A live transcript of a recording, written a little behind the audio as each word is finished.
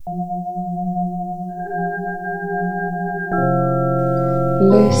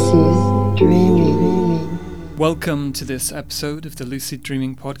Lucid Dreaming. Welcome to this episode of the Lucid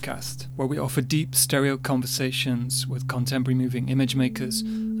Dreaming podcast, where we offer deep stereo conversations with contemporary moving image makers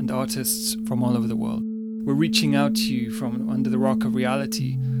and artists from all over the world. We're reaching out to you from under the rock of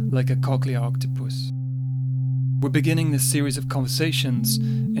reality like a cochlear octopus. We're beginning this series of conversations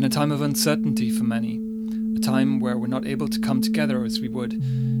in a time of uncertainty for many, a time where we're not able to come together as we would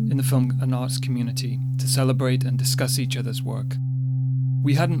in the film and arts community to celebrate and discuss each other's work.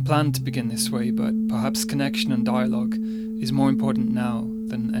 We hadn't planned to begin this way, but perhaps connection and dialogue is more important now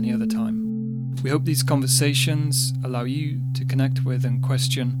than any other time. We hope these conversations allow you to connect with and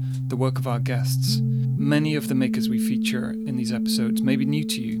question the work of our guests. Many of the makers we feature in these episodes may be new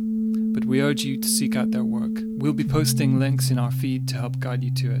to you, but we urge you to seek out their work. We'll be posting links in our feed to help guide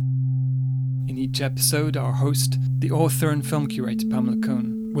you to it. In each episode, our host, the author and film curator Pamela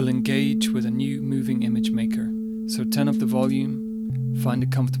Cohn, will engage with a new moving image maker. So turn up the volume, find a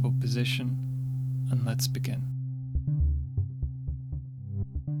comfortable position, and let's begin.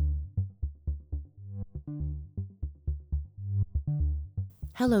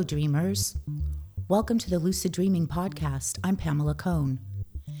 Hello, dreamers. Welcome to the Lucid Dreaming podcast. I'm Pamela Cohn.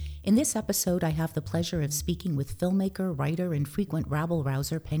 In this episode, I have the pleasure of speaking with filmmaker, writer, and frequent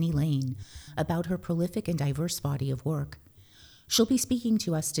rabble-rouser Penny Lane about her prolific and diverse body of work. She'll be speaking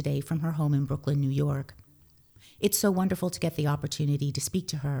to us today from her home in Brooklyn, New York. It's so wonderful to get the opportunity to speak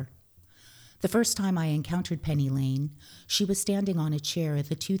to her. The first time I encountered Penny Lane, she was standing on a chair at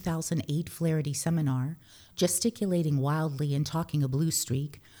the 2008 Flaherty seminar, gesticulating wildly and talking a blue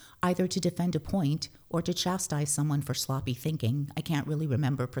streak, either to defend a point or to chastise someone for sloppy thinking. I can't really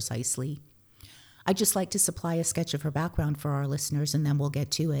remember precisely. I'd just like to supply a sketch of her background for our listeners, and then we'll get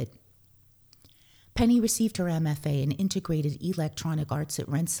to it. Penny received her MFA in Integrated Electronic Arts at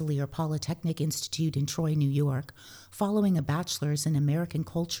Rensselaer Polytechnic Institute in Troy, New York, following a bachelor's in American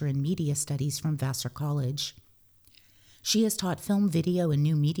Culture and Media Studies from Vassar College. She has taught film, video, and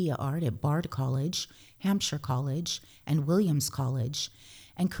new media art at Bard College, Hampshire College, and Williams College,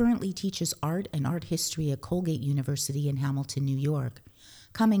 and currently teaches art and art history at Colgate University in Hamilton, New York,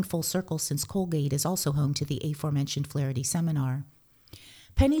 coming full circle since Colgate is also home to the aforementioned Flaherty seminar.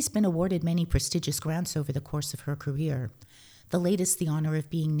 Penny's been awarded many prestigious grants over the course of her career, the latest the honor of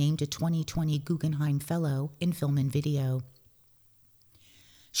being named a 2020 Guggenheim Fellow in Film and Video.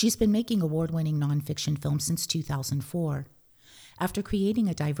 She's been making award-winning nonfiction films since 2004. After creating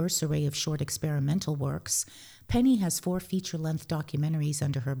a diverse array of short experimental works, Penny has 4 feature-length documentaries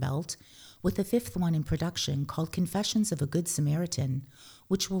under her belt, with a 5th one in production called Confessions of a Good Samaritan,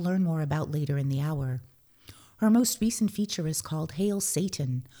 which we'll learn more about later in the hour. Her most recent feature is called Hail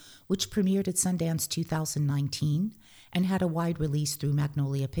Satan, which premiered at Sundance 2019 and had a wide release through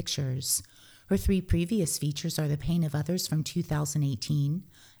Magnolia Pictures. Her 3 previous features are The Pain of Others from 2018,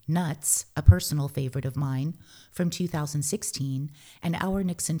 Nuts, a personal favorite of mine, from 2016, and Our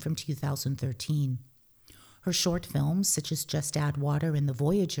Nixon from 2013. Her short films, such as Just Add Water and The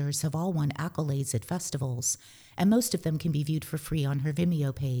Voyagers, have all won accolades at festivals, and most of them can be viewed for free on her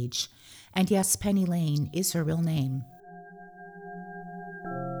Vimeo page. And yes, Penny Lane is her real name.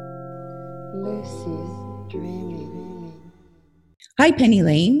 Lucid Dreaming. Hi, Penny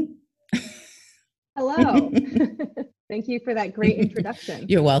Lane. Hello. Thank you for that great introduction.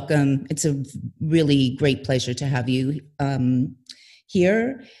 You're welcome. It's a really great pleasure to have you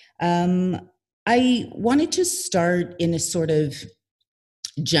here. I wanted to start in a sort of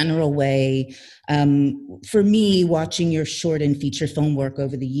general way. For me, watching your short and feature film work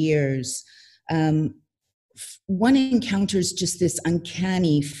over the years, one encounters just this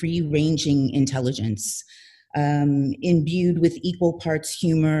uncanny, free-ranging intelligence, imbued with equal parts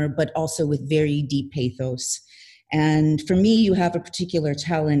humor, but also with very deep pathos. And for me, you have a particular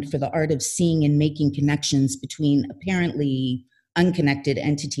talent for the art of seeing and making connections between apparently unconnected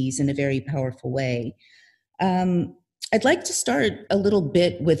entities in a very powerful way. I'd like to start a little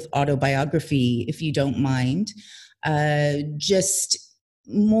bit with autobiography, if you don't mind, just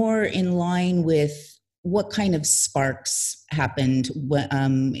more in line with what kind of sparks happened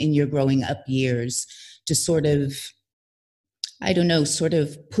in your growing up years to sort of, I don't know, sort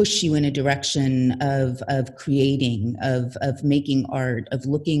of push you in a direction of creating, of making art, of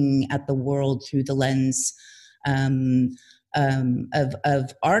looking at the world through the lens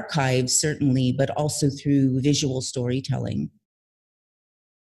of archives, certainly, but also through visual storytelling?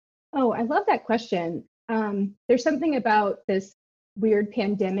 Oh, I love that question. There's something about this weird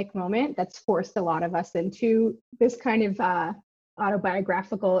pandemic moment that's forced a lot of us into this kind of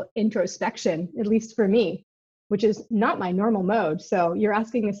autobiographical introspection, at least for me, which is not my normal mode. So you're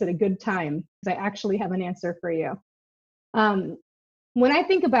asking this at a good time because I actually have an answer for you. when I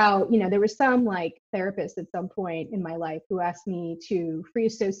think about, there was some like therapist at some point in my life who asked me to free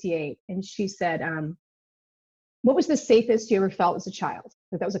associate. And she said, what was the safest you ever felt as a child?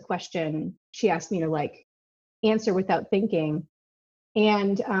 Like that was a question she asked me to like answer without thinking.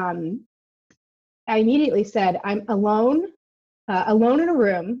 And I immediately said, I'm alone in a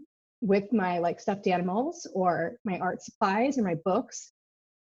room with my like stuffed animals or my art supplies or my books.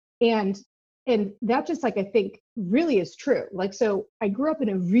 And that just like, I think really is true. Like, so I grew up in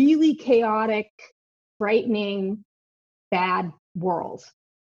a really chaotic, frightening, bad world.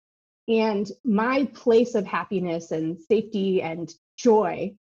 And my place of happiness and safety and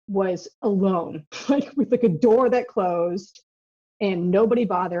joy was alone, like with like a door that closed and nobody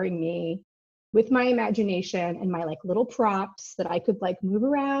bothering me, with my imagination and my like little props that I could like move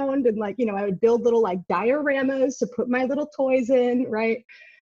around and like, I would build little like dioramas to put my little toys in, right?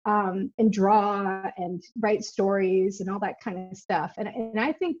 And draw and write stories and all that kind of stuff. And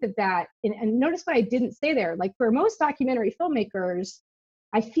I think and notice what I didn't say there, like for most documentary filmmakers,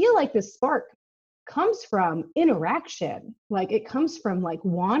 I feel like the spark comes from interaction. Like it comes from like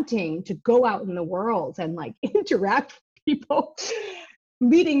wanting to go out in the world and like interact with people,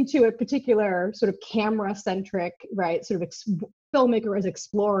 leading to a particular sort of camera centric, right? Sort of filmmaker as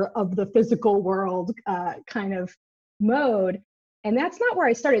explorer of the physical world kind of mode. And that's not where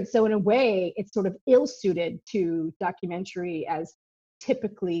I started. So in a way, it's sort of ill-suited to documentary as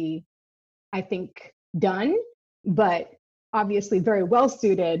typically, I think, done, but obviously very well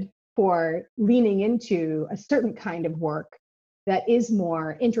suited for leaning into a certain kind of work that is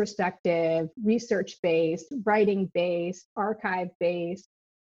more introspective, research-based, writing-based, archive-based,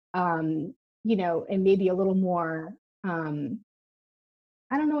 and maybe a little more, I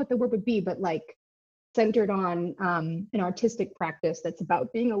don't know what the word would be, but like centered on an artistic practice that's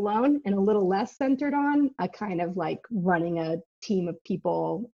about being alone, and a little less centered on a kind of like running a team of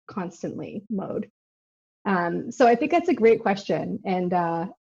people constantly mode. So I think that's a great question. And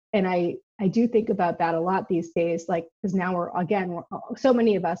I do think about that a lot these days, like, because now so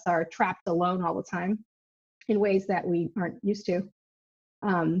many of us are trapped alone all the time in ways that we aren't used to.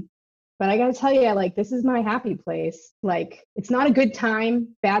 But I gotta tell you, like, this is my happy place. Like, it's not a good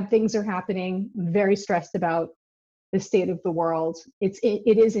time. Bad things are happening. I'm very stressed about the state of the world. It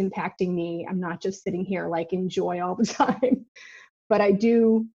is impacting me. I'm not just sitting here like in joy all the time, but I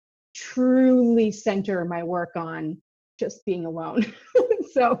do truly center my work on just being alone.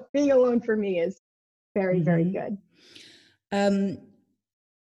 So being alone for me is very, very good.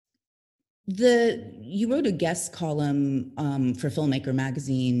 You wrote a guest column for Filmmaker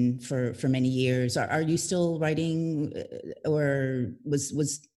magazine for many years. Are you still writing, or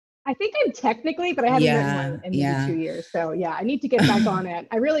was? I think I'm technically, but I haven't written one in maybe 2 years. So yeah, I need to get back on it.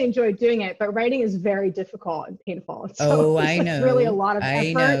 I really enjoy doing it, but writing is very difficult and painful. So I know. Really a lot of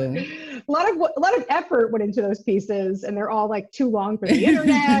effort. A lot of effort went into those pieces, and they're all like too long for the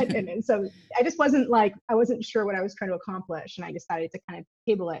internet. and so I just I wasn't sure what I was trying to accomplish, and I decided to kind of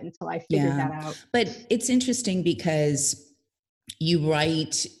table it until I figured that out. But it's interesting because you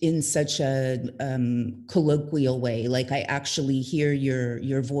write in such a colloquial way. Like I actually hear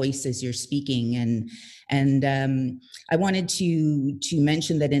your voice as you're speaking, and I wanted to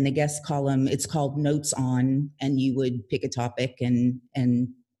mention that in the guest column, it's called Notes On, and you would pick a topic and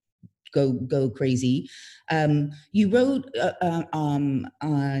go crazy. You wrote on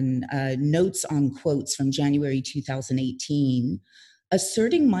Notes On quotes from January 2018.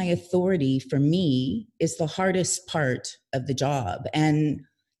 Asserting my authority for me is the hardest part of the job. And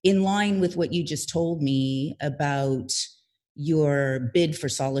in line with what you just told me about your bid for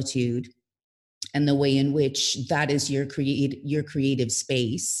solitude and the way in which that is your creative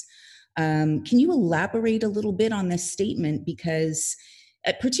space, can you elaborate a little bit on this statement? Because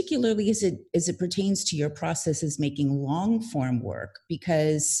particularly as it pertains to your processes making long form work,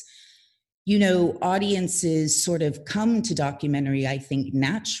 because audiences sort of come to documentary, I think,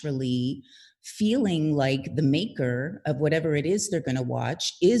 naturally feeling like the maker of whatever it is they're going to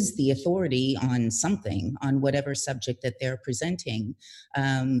watch is the authority on something, on whatever subject that they're presenting,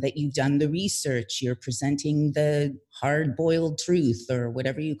 that you've done the research, you're presenting the hard-boiled truth or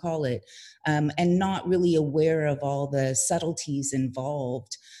whatever you call it, and not really aware of all the subtleties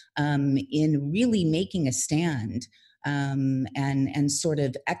involved in really making a stand. And sort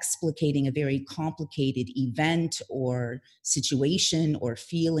of explicating a very complicated event or situation or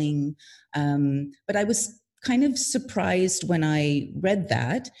feeling. But I was kind of surprised when I read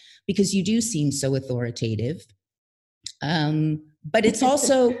that, because you do seem so authoritative. But it's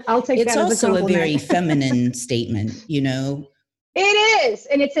also I'll take it's that also as a very feminine statement, It is,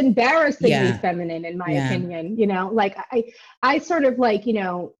 and it's embarrassingly Yeah. feminine in my Yeah. opinion. Like I sort of like,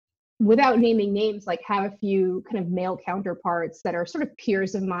 without naming names, like have a few kind of male counterparts that are sort of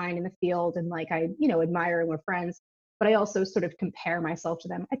peers of mine in the field, and like I, admire and we're friends, but I also sort of compare myself to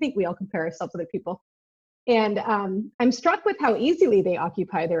them. I think we all compare ourselves to other people. And I'm struck with how easily they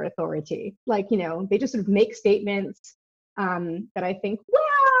occupy their authority. Like, they just sort of make statements that I think,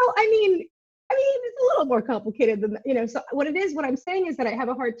 well, it's a little more complicated than, so what I'm saying is that I have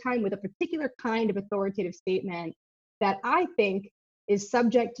a hard time with a particular kind of authoritative statement that I think is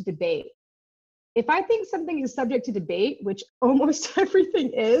subject to debate. If I think something is subject to debate, which almost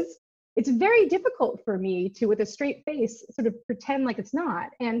everything is, it's very difficult for me to, with a straight face, sort of pretend like it's not.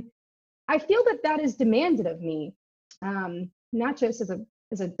 And I feel that that is demanded of me, not just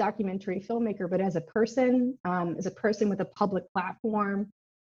as a documentary filmmaker, but as a person with a public platform.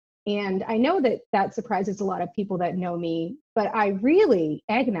 And I know that that surprises a lot of people that know me, but I really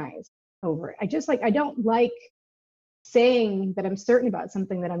agonize over it. I don't like saying that I'm certain about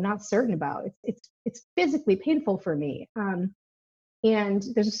something that I'm not certain about. It's physically painful for me. And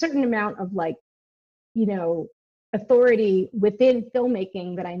there's a certain amount of like, authority within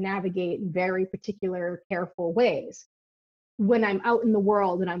filmmaking that I navigate in very particular, careful ways. When I'm out in the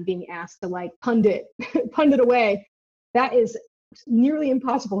world and I'm being asked to like pundit away, that is nearly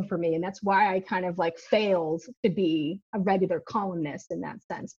impossible for me. And that's why I kind of like failed to be a regular columnist in that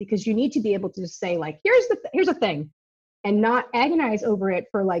sense, because you need to be able to just say like, here's a thing, and not agonize over it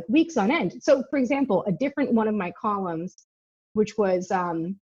for like weeks on end. So for example, a different one of my columns, which was,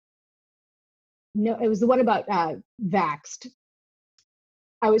 no, it was the one about Vaxxed.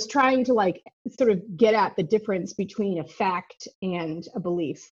 I was trying to like sort of get at the difference between a fact and a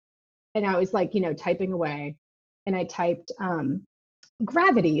belief. And I was like, typing away, and I typed,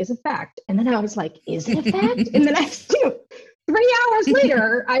 gravity is a fact. And then I was like, is it a fact? And then 3 hours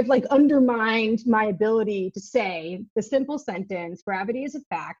later, I've like undermined my ability to say the simple sentence, gravity is a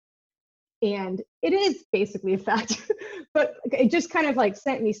fact. And it is basically a fact, but it just kind of like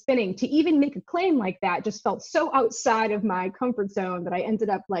sent me spinning. To even make a claim like that just felt so outside of my comfort zone that I ended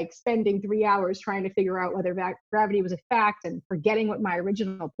up like spending 3 hours trying to figure out whether gravity was a fact and forgetting what my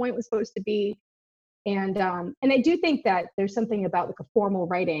original point was supposed to be. And I do think that there's something about like a formal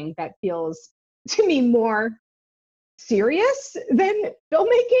writing that feels to me more serious than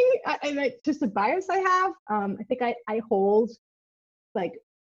filmmaking. And it's just a bias I have. I think I hold like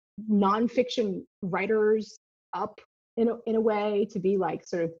nonfiction writers up in a way to be like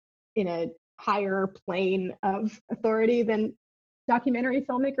sort of in a higher plane of authority than documentary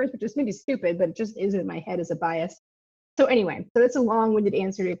filmmakers, which is maybe stupid, but it just is in my head as a bias. So anyway, so that's a long-winded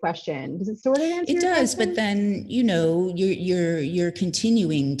answer to your question. Does it sort of answer your question? It does, but then you're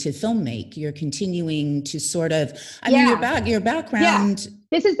continuing to filmmake. You're continuing to sort of. I mean, your background.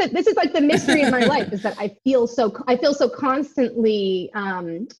 Yeah. This is like the mystery in my life, is that I feel so constantly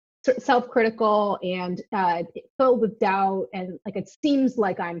self-critical and filled with doubt, and like it seems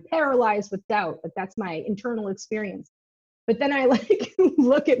like I'm paralyzed with doubt, but that's my internal experience. But then I like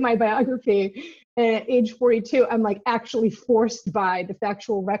look at my biography, and at age 42, I'm like actually forced by the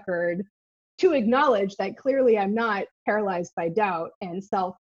factual record to acknowledge that clearly I'm not paralyzed by doubt and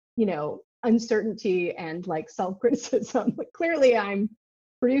uncertainty and like self-criticism. But clearly I'm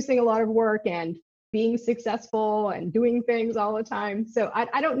producing a lot of work and being successful and doing things all the time. So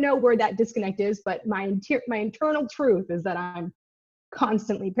I don't know where that disconnect is, but my internal truth is that I'm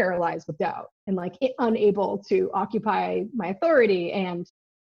constantly paralyzed with doubt and like unable to occupy my authority, and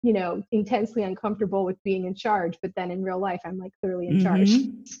intensely uncomfortable with being in charge. But then in real life, I'm like clearly in charge.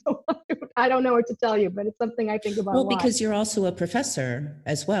 So I don't know what to tell you, but it's something I think about a lot. Well, because you're also a professor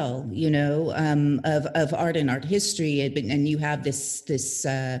as well, of art and art history, and you have this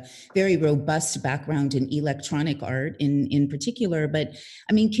very robust background in electronic art in particular. But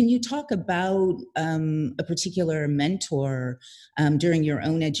I mean, can you talk about a particular mentor during your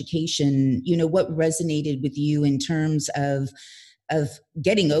own education? What resonated with you in terms of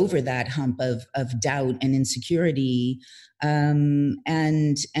getting over that hump of doubt and insecurity, and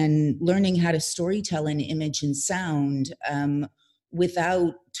learning how to storytell in image and sound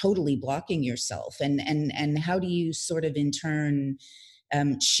without totally blocking yourself, and how do you sort of in turn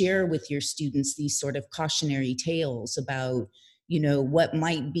share with your students these sort of cautionary tales about what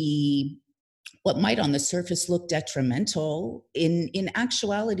might on the surface look detrimental in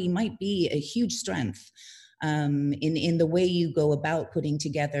actuality might be a huge strength in the way you go about putting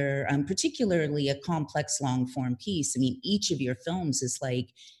together, particularly a complex long form piece. I mean, each of your films is like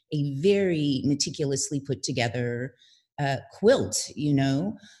a very meticulously put together quilt,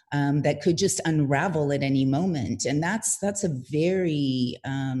 that could just unravel at any moment. And that's a very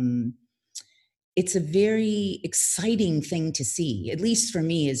it's a very exciting thing to see, at least for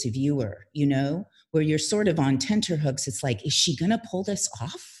me as a viewer, where you're sort of on tenterhooks. It's like, is she going to pull this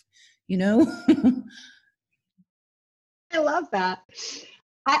off? I love that.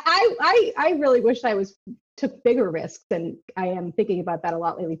 I really wish I took bigger risks, and I am thinking about that a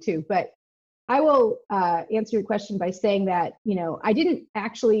lot lately too. But I will answer your question by saying that, I didn't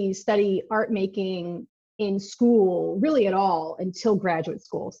actually study art making in school really at all until graduate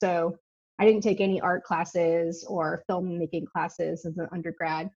school. So I didn't take any art classes or filmmaking classes as an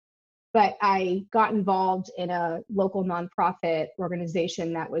undergrad, but I got involved in a local nonprofit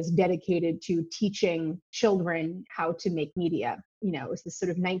organization that was dedicated to teaching children how to make media. It was this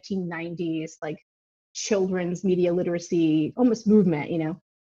sort of 1990s, like, children's media literacy almost movement,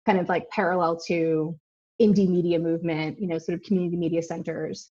 kind of like parallel to indie media movement, sort of community media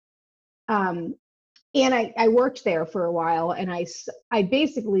centers. And I worked there for a while, and I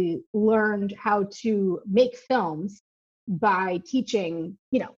basically learned how to make films by teaching,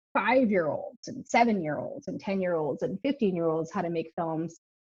 5-year-olds and 7-year-olds and 10-year-olds and 15-year-olds how to make films,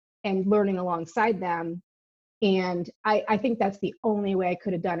 and learning alongside them. And I think that's the only way I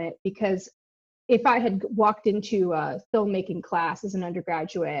could have done it, because if I had walked into a filmmaking class as an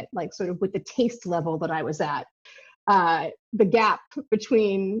undergraduate, like sort of with the taste level that I was at, the gap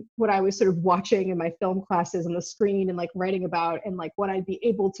between what I was sort of watching in my film classes on the screen and like writing about, and like what I'd be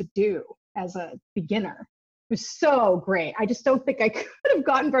able to do as a beginner was so great. I just don't think I could have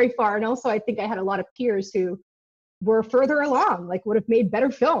gotten very far. And also I think I had a lot of peers who were further along, like would have made better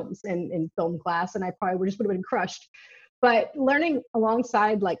films in film class, and I probably would have been crushed. But learning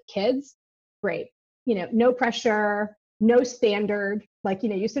alongside like kids, great. No pressure, no standard. Like,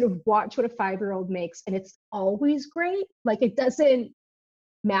 you sort of watch what a 5-year-old makes, and it's always great. Like, it doesn't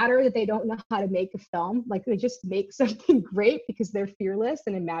matter that they don't know how to make a film. Like, they just make something great because they're fearless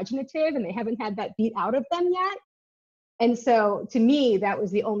and imaginative, and they haven't had that beat out of them yet. And so to me, that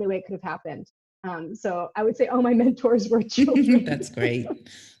was the only way it could have happened. So I would say all my mentors were children. That's great.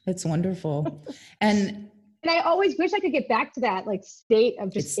 That's wonderful. And I always wish I could get back to that like state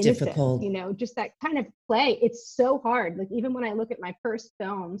of just innocence, difficult. Just that kind of play. It's so hard. Like, even when I look at my first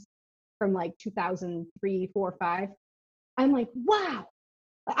films from like 2003, 4, 5, I'm like, wow,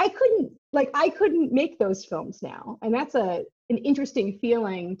 I couldn't make those films now. And that's an interesting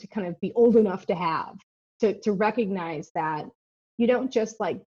feeling to kind of be old enough to have, to recognize that you don't just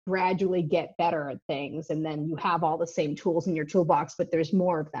like gradually get better at things and then you have all the same tools in your toolbox, but there's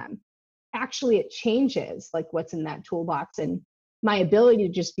more of them. Actually, it changes like what's in that toolbox, and my ability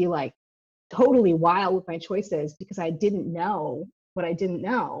to just be like totally wild with my choices, because I didn't know what I didn't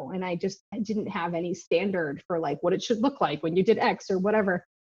know, and I didn't have any standard for like what it should look like when you did X or whatever,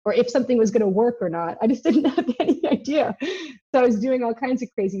 or if something was going to work or not. I just didn't have any idea. So I was doing all kinds of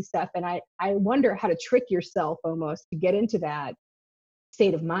crazy stuff, and I wonder how to trick yourself almost to get into that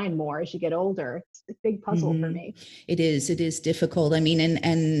state of mind more as you get older. It's a big puzzle for me. It is difficult. I mean,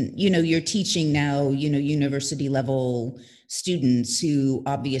 and you're teaching now, university level students who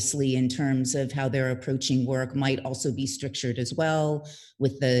obviously, in terms of how they're approaching work, might also be structured as well,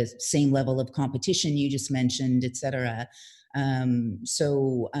 with the same level of competition you just mentioned, et cetera.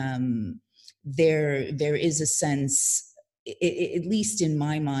 So there is a sense, at least in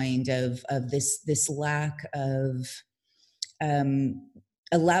my mind, of this lack of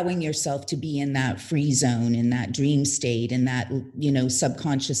allowing yourself to be in that free zone, in that dream state, in that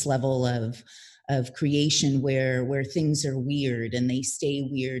subconscious level of creation where things are weird and they stay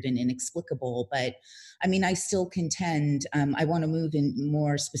weird and inexplicable. But I mean, I still contend, I want to move in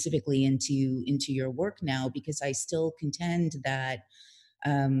more specifically into your work now, because I still contend that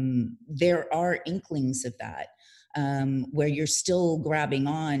there are inklings of that, where you're still grabbing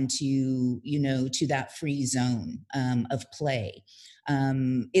on to that free zone of play.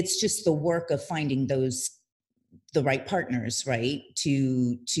 It's just the work of finding the right partners, right,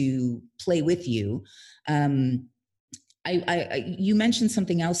 to play with you. You mentioned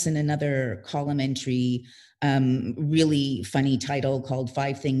something else in another column entry, really funny title, called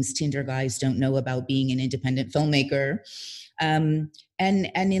 5 Things Tinder Guys Don't Know About Being an Independent Filmmaker. And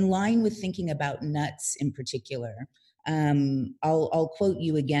in line with thinking about nuts in particular, I'll quote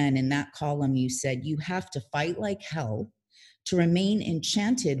you again. In that column, you said, "You have to fight like hell to remain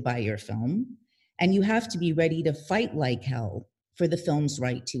enchanted by your film, and you have to be ready to fight like hell for the film's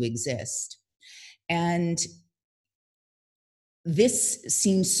right to exist." And this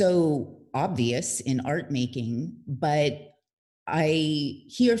seems so obvious in art making, but I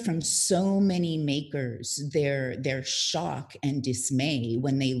hear from so many makers their shock and dismay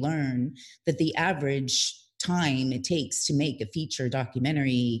when they learn that the average time it takes to make a feature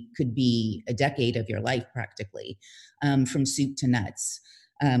documentary could be a decade of your life practically, from soup to nuts,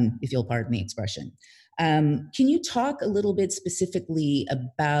 if you'll pardon the expression. Can you talk a little bit specifically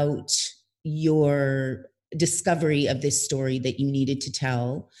about your discovery of this story that you needed to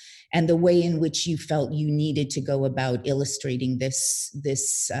tell, and the way in which you felt you needed to go about illustrating this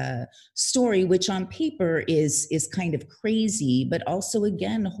story, which on paper is kind of crazy, but also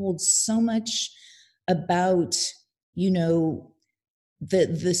again holds so much about, you know,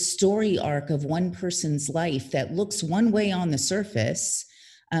 the story arc of one person's life that looks one way on the surface,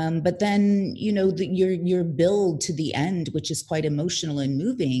 but then, you know, your build to the end, which is quite emotional and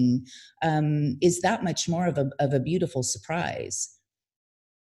moving, is that much more of a beautiful surprise.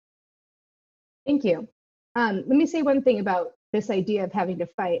 Thank you. Let me say one thing about this idea of having to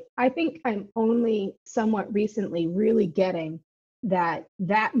fight. I think I'm only somewhat recently really getting that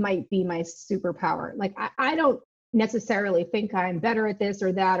that might be my superpower. Like, I don't necessarily think I'm better at this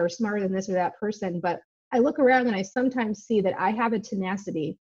or that or smarter than this or that person, but I look around and I sometimes see that I have a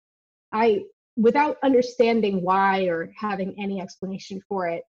tenacity. Without understanding why or having any explanation for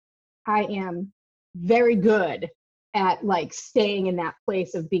it, I am very good at like staying in that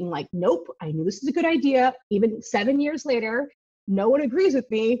place of being like, nope, I knew this is a good idea. Even 7 years later, no one agrees with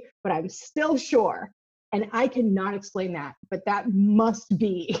me, but I'm still sure. And I cannot explain that, but that must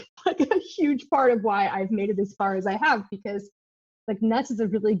be like a huge part of why I've made it as far as I have, because like Nuts is a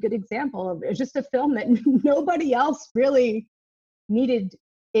really good example of it's just a film that nobody else really needed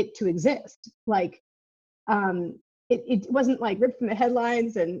it to exist. Like, it wasn't like ripped from the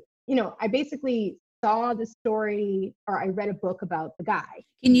headlines. And, you know, I basically saw the story, or I read a book about the guy.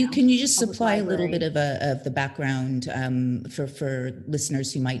 Can you just public supply a little library. bit of the background, for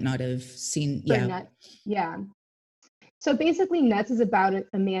listeners who might not have seen? For Yeah. Nuts. Yeah. So basically, Nuts is about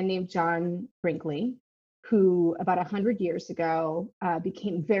a man named John Brinkley, who about 100 years ago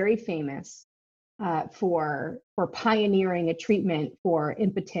became very famous for pioneering a treatment for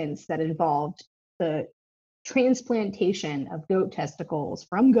impotence that involved the transplantation of goat testicles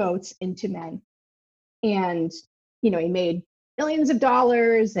from goats into men. And, you know, he made millions of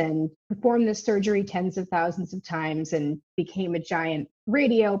dollars and performed this surgery tens of thousands of times and became a giant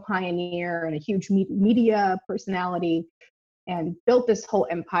radio pioneer and a huge media personality and built this whole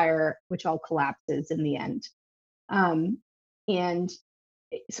empire, which all collapses in the end. And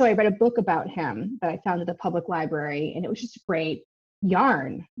so I read a book about him that I found at the public library, and it was just a great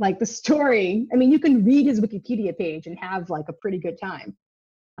yarn. Like the story, I mean, you can read his Wikipedia page and have like a pretty good time.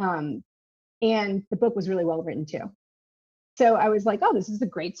 And the book was really well written too. So I was like, oh, this is a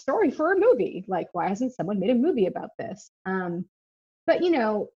great story for a movie. Like, why hasn't someone made a movie about this? But, you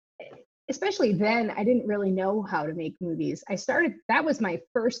know, especially then, I didn't really know how to make movies. That was my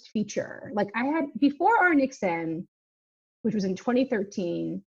first feature. Like I had, before Our Nixon, which was in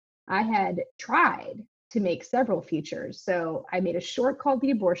 2013, I had tried to make several features. So I made a short called The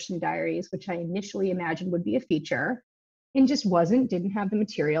Abortion Diaries, which I initially imagined would be a feature, and just didn't have the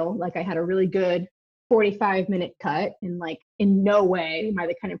material. Like I had a really good 45-minute cut, and like in no way am I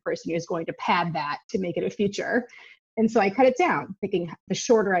the kind of person who's going to pad that to make it a feature. And so I cut it down, thinking the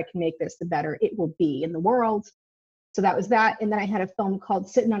shorter I can make this, the better it will be in the world. So that was that. And then I had a film called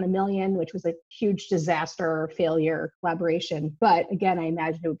Sitting on a Million, which was a huge disaster, failure, collaboration. But again, I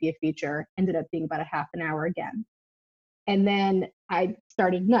imagined it would be a feature, ended up being about a half an hour again. And then I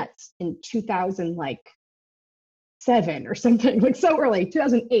started Nuts in 2007 or something, like so early,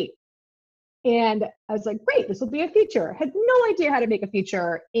 2008. And I was like, great, this will be a feature. Had no idea how to make a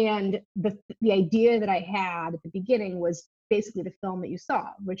feature. And the idea that I had at the beginning was basically the film that you saw,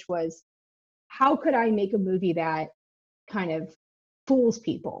 which was, how could I make a movie that kind of fools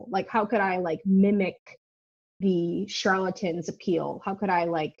people? Like, how could I like mimic the charlatan's appeal? How could I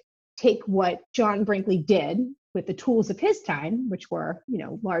like take what John Brinkley did with the tools of his time, which were, you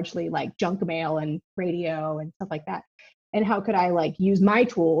know, largely like junk mail and radio and stuff like that, and how could I like use my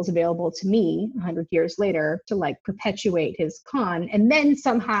tools available to me 100 years later to like perpetuate his con, and then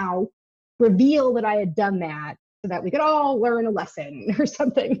somehow reveal that I had done that so that we could all learn a lesson or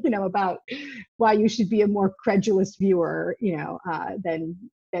something, you know, about why you should be a more credulous viewer, you know, than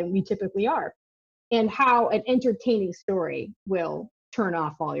we typically are, and how an entertaining story will turn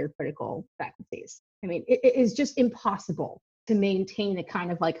off all your critical faculties. I mean, it is just impossible to maintain a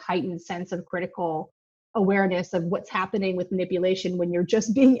kind of like heightened sense of critical awareness of what's happening with manipulation when you're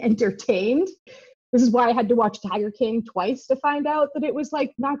just being entertained. This is why I had to watch Tiger King twice to find out that it was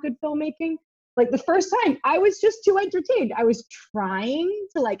like not good filmmaking. Like the first time I was just too entertained. I was trying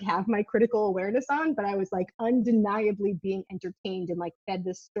to like have my critical awareness on, but I was like undeniably being entertained and like fed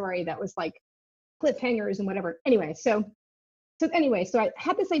this story that was like cliffhangers and whatever. So I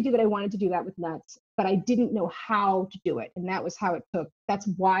had this idea that I wanted to do that with Nuts, but I didn't know how to do it. And that was how it took. That's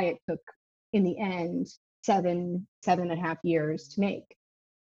why it took in the end, 7.5 years to make.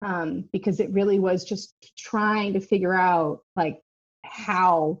 Because it really was just trying to figure out like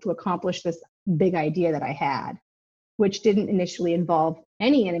how to accomplish this big idea that I had, which didn't initially involve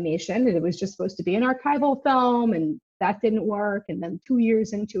any animation. It was just supposed to be an archival film, and that didn't work. And then 2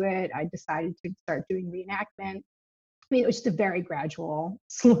 years into it, I decided to start doing reenactment. I mean, it was just a very gradual,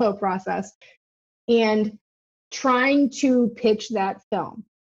 slow process. And trying to pitch that film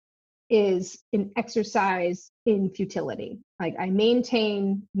is an exercise in futility. Like I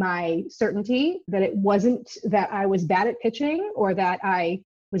maintain my certainty that it wasn't that I was bad at pitching or that I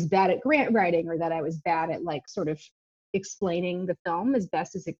was bad at grant writing or that I was bad at like sort of explaining the film as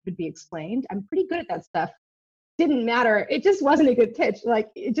best as it could be explained. I'm pretty good at that stuff. Didn't matter. It just wasn't a good pitch. Like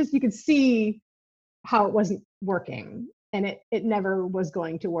it just, you could see how it wasn't working and it never was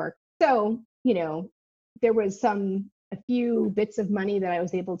going to work. So, you know, there was a few bits of money that I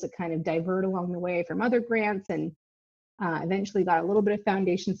was able to kind of divert along the way from other grants, and eventually got a little bit of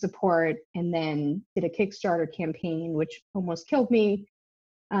foundation support, and then did a Kickstarter campaign, which almost killed me,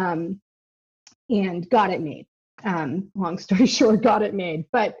 and got it made. Long story short, got it made.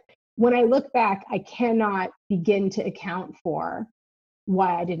 But when I look back, I cannot begin to account for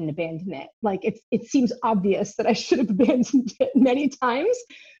why I didn't abandon it. Like it seems obvious that I should have abandoned it many times,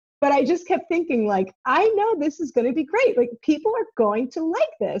 but I just kept thinking like, I know this is going to be great. Like people are going to like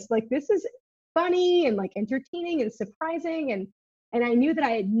this. Like this is funny and like entertaining and surprising. And I knew that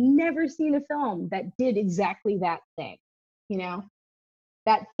I had never seen a film that did exactly that thing, you know,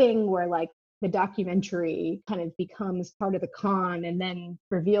 that thing where like the documentary kind of becomes part of the con and then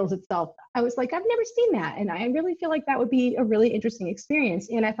reveals itself. I was like, I've never seen that. And I really feel like that would be a really interesting experience.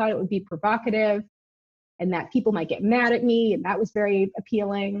 And I thought it would be provocative and that people might get mad at me. And that was very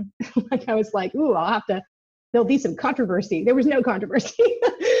appealing. Like I was like, ooh, there'll be some controversy. There was no controversy.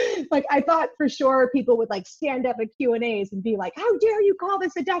 Like I thought for sure people would like stand up at Q&As and be like, how dare you call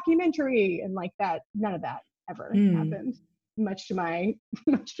this a documentary? And like that, none of that ever happened. Much to my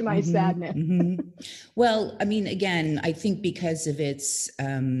sadness. Well, I mean, again, I think because of its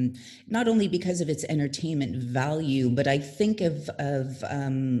not only because of its entertainment value, but I think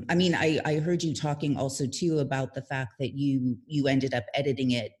I mean, I heard you talking also too about the fact that you ended up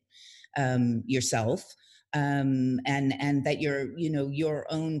editing it yourself, and that your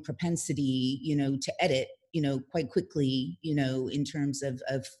own propensity, to edit, quite quickly, in terms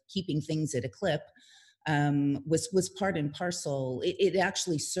of keeping things at a clip. Was part and parcel. It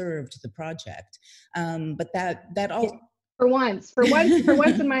actually served the project, but that all for once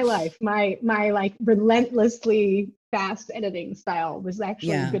in my life, my like relentlessly fast editing style was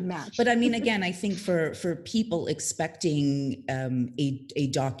actually a good match. But I mean, again, I think for people expecting a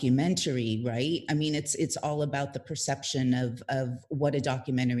documentary, right? I mean, it's all about the perception of what a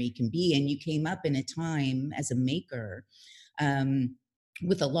documentary can be, and you came up in a time as a maker.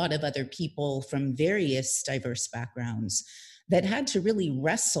 With a lot of other people from various diverse backgrounds that had to really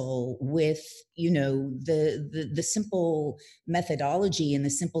wrestle with, the simple methodology and the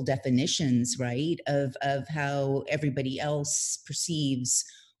simple definitions, right, of how everybody else perceives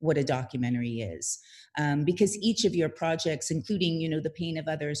what a documentary is. Because each of your projects, including, The Pain of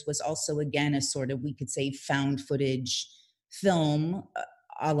Others, was also, again, a sort of, we could say, found footage film,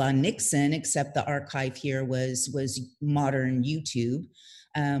 a la Nixon, except the archive here was modern YouTube,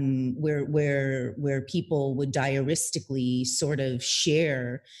 where people would diaristically sort of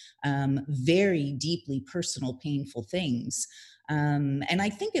share very deeply personal, painful things. And I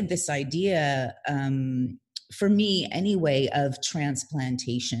think of this idea, for me anyway, of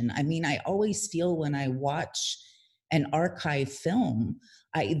transplantation. I mean, I always feel when I watch an archive film,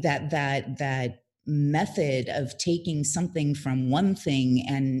 that method of taking something from one thing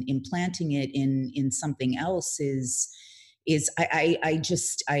and implanting it in something else is I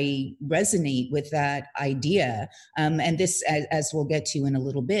resonate with that idea. And this, as we'll get to in a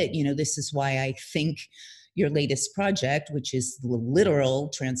little bit, this is why I think your latest project, which is the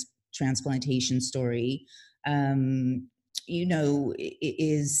literal transplantation story,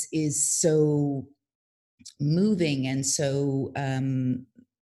 is so moving and so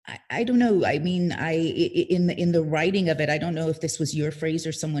I don't know. I mean, in the writing of it, I don't know if this was your phrase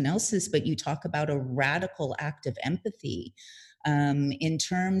or someone else's, but you talk about a radical act of empathy. in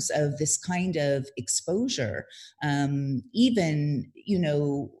terms of this kind of exposure. Even,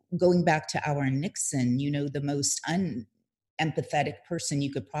 going back to our Nixon, the most unempathetic person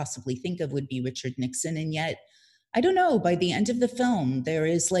you could possibly think of would be Richard Nixon. And yet, I don't know, by the end of the film, there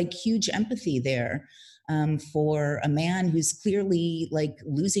is like huge empathy there for a man who's clearly like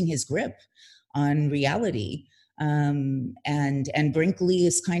losing his grip on reality. And Brinkley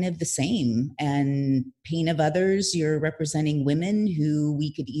is kind of the same. And Pain of Others, you're representing women who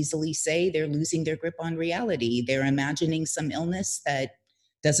we could easily say they're losing their grip on reality. They're imagining some illness that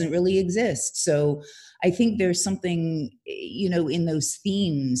doesn't really exist. So I think there's something, in those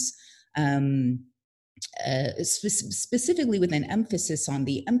themes, specifically with an emphasis on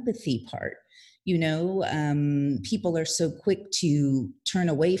the empathy part. People are so quick to turn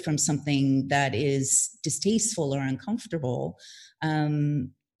away from something that is distasteful or uncomfortable.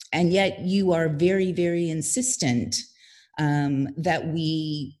 And yet you are very, very insistent that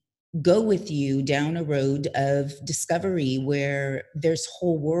we go with you down a road of discovery where there's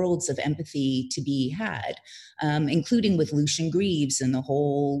whole worlds of empathy to be had, including with Lucian Greaves and the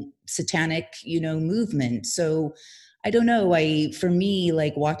whole satanic, movement. So I don't know. For me,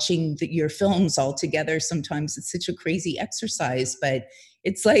 like watching your films all together, sometimes it's such a crazy exercise, but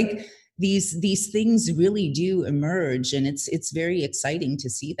it's like these things really do emerge, and it's very exciting to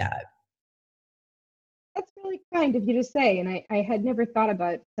see that. That's really kind of you to say, and I had never thought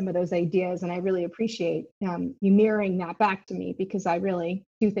about some of those ideas, and I really appreciate you mirroring that back to me, because I really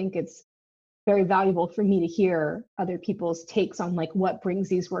do think it's very valuable for me to hear other people's takes on like what brings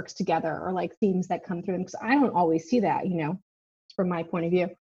these works together, or like themes that come through them, because I don't always see that, from my point of view.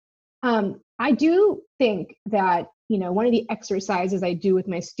 I do think that, one of the exercises I do with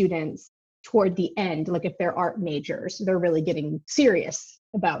my students toward the end, like if they're art majors, they're really getting serious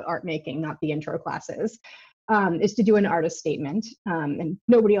about art making, not the intro classes, is to do an artist statement. And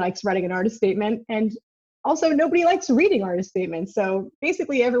nobody likes writing an artist statement. And also, nobody likes reading artist statements. So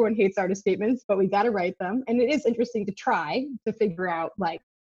basically everyone hates artist statements, but we got to write them. And it is interesting to try to figure out, like,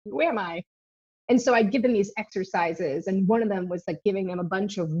 who am I? And so I'd give them these exercises. And one of them was like giving them a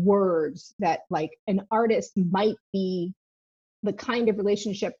bunch of words that like an artist might be, the kind of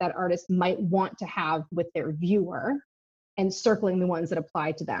relationship that artist might want to have with their viewer, and circling the ones that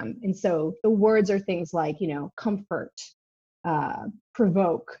apply to them. And so the words are things like, comfort,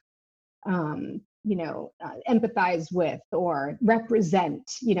 provoke, empathize with, or represent,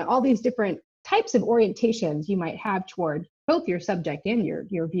 all these different types of orientations you might have toward both your subject and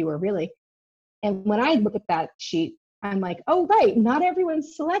your viewer, really. And when I look at that sheet, I'm like, oh, right, not everyone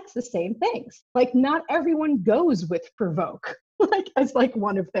selects the same things. Like not everyone goes with provoke, like as like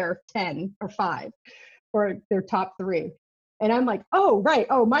one of their 10 or 5 or their top 3. And I'm like, oh, right.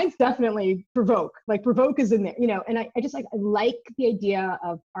 Oh, mine's definitely provoke. Like provoke is in there, and I just I like the idea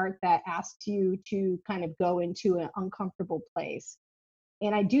of art that asks you to kind of go into an uncomfortable place.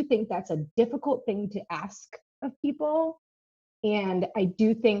 And I do think that's a difficult thing to ask of people. And I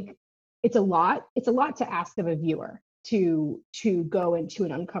do think it's a lot to ask of a viewer to go into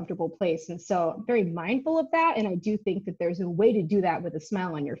an uncomfortable place. And so I'm very mindful of that. And I do think that there's a way to do that with a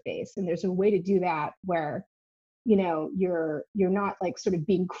smile on your face. And there's a way to do that where you're not like sort of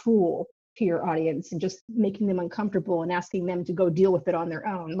being cruel to your audience and just making them uncomfortable and asking them to go deal with it on their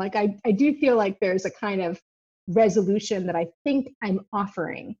own. Like I do feel like there's a kind of resolution that I think I'm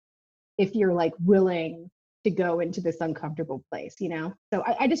offering if you're like willing to go into this uncomfortable place, So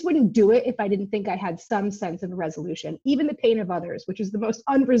I just wouldn't do it if I didn't think I had some sense of a resolution. Even The Pain of Others, which is the most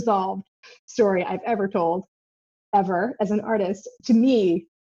unresolved story I've ever told, ever, as an artist, to me,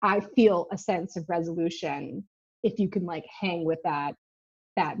 I feel a sense of resolution if you can like hang with that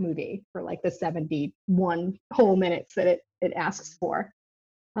movie for like the 71 whole minutes that it asks for.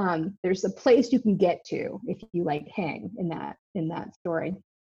 There's a place you can get to if you like hang in that story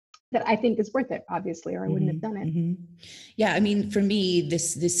that I think is worth it, obviously, or I wouldn't have done it. Mm-hmm. Yeah, I mean, for me,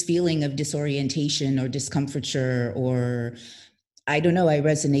 this feeling of disorientation or discomfiture, or I don't know, I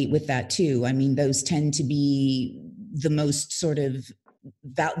resonate with that too. I mean, those tend to be the most sort of,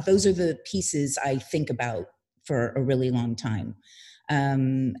 those are the pieces I think about for a really long time.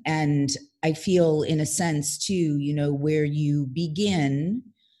 And I feel in a sense too, where you begin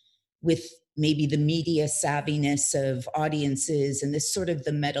with maybe the media savviness of audiences and this sort of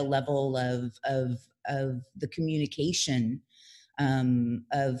the meta level of the communication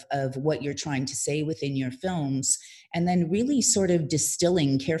of what you're trying to say within your films, and then really sort of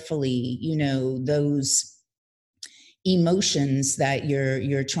distilling carefully, those emotions that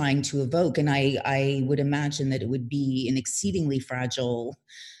you're trying to evoke. And I would imagine that it would be an exceedingly fragile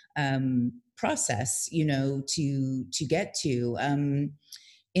process, to get to.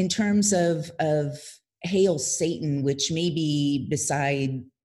 In terms of Hail Satan, which maybe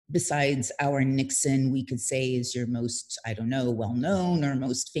besides Our Nixon, we could say is your most, I don't know, well-known or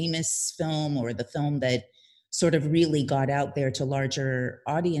most famous film, or the film that sort of really got out there to larger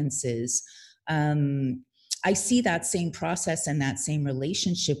audiences. I see that same process and that same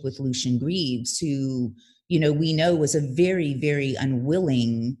relationship with Lucien Greaves, who, we know was a very, very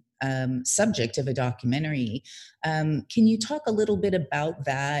unwilling subject of a documentary. Can you talk a little bit about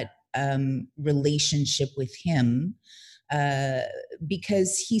that relationship with him?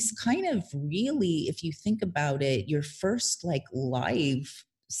 Because he's kind of really, if you think about it, your first like live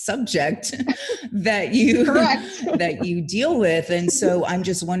subject that you deal with. And so I'm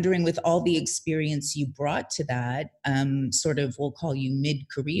just wondering, with all the experience you brought to that, sort of, we'll call you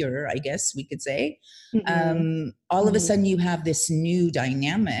mid-career, I guess we could say, all of a sudden you have this new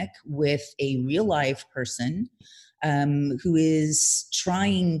dynamic with a real life person who is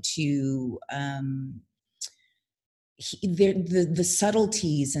trying to the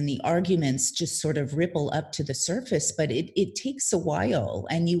subtleties and the arguments just sort of ripple up to the surface, but it takes a while,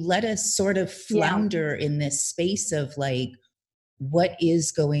 and you let us sort of flounder in this space of like, what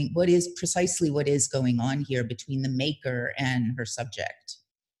is precisely what is going on here between the maker and her subject.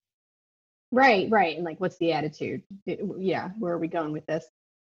 Right. And like, what's the attitude? Where are we going with this?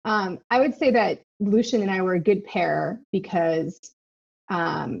 I would say that Lucien and I were a good pair because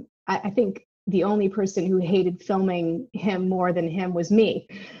I think the only person who hated filming him more than him was me.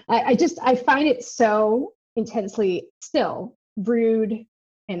 I find it so intensely still rude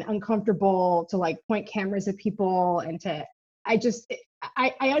and uncomfortable to like point cameras at people, and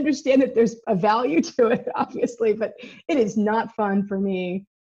I understand that there's a value to it, obviously, but it is not fun for me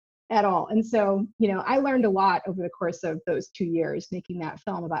at all. And so, I learned a lot over the course of those 2 years making that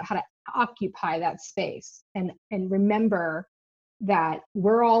film about how to occupy that space and remember that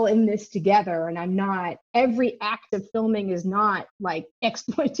we're all in this together, and every act of filming is not like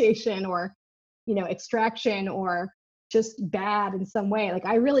exploitation or, extraction or just bad in some way. Like,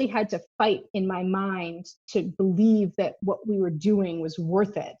 I really had to fight in my mind to believe that what we were doing was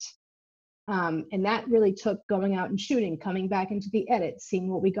worth it. And that really took going out and shooting, coming back into the edit, seeing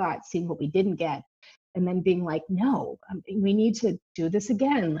what we got, seeing what we didn't get, and then being like, no, we need to do this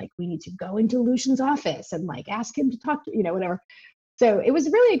again. Like, we need to go into Lucien's office and like ask him to talk to, whatever. So it was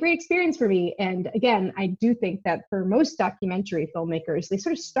really a great experience for me. And again, I do think that for most documentary filmmakers, they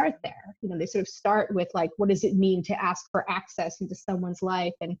sort of start there. They sort of start with like, what does it mean to ask for access into someone's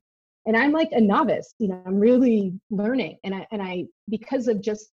life? And I'm like a novice, I'm really learning. And I because of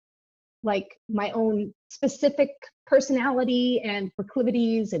just like my own specific personality and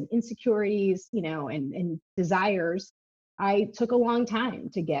proclivities and insecurities, and desires, I took a long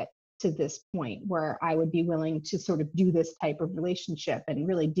time to get to this point where I would be willing to sort of do this type of relationship and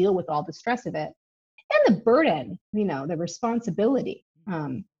really deal with all the stress of it and the burden, the responsibility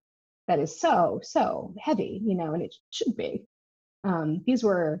that is so heavy, and it should be. These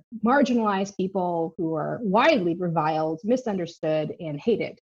were marginalized people who are widely reviled, misunderstood, and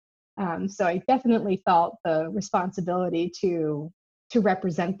hated. So I definitely felt the responsibility to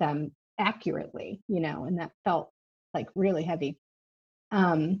represent them accurately, and that felt like really heavy.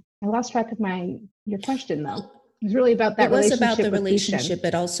 I lost track of your question though. It was really about that. It was about the relationship,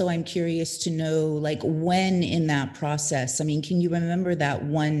 but also I'm curious to know, like, when in that process, I mean, can you remember that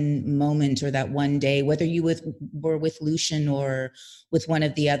one moment or that one day, whether you were with Lucien or with one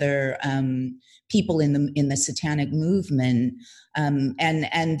of the other people in the satanic movement,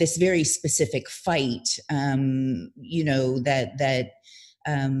 and this very specific fight, that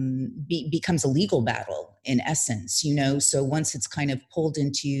becomes a legal battle in essence, so once it's kind of pulled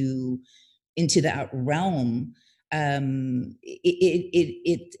into that realm,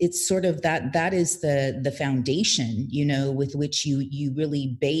 it's sort of that is the foundation, with which you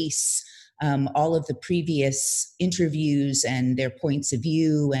really base all of the previous interviews and their points of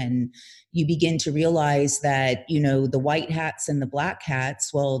view, and you begin to realize that, the white hats and the black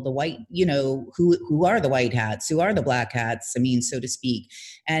hats, well, the white, who are the white hats, who are the black hats, I mean, so to speak.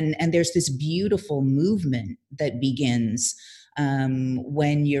 And there's this beautiful movement that begins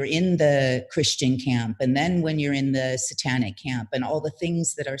when you're in the Christian camp, and then when you're in the satanic camp, and all the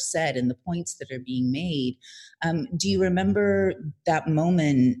things that are said and the points that are being made. Do you remember that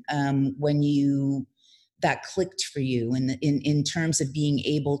moment when that clicked for you in terms of being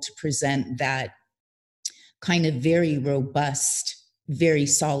able to present that kind of very robust, very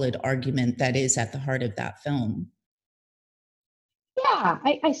solid argument that is at the heart of that film? Yeah, Yeah,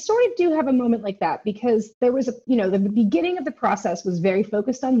 I sort of do have a moment like that because there was the beginning of the process was very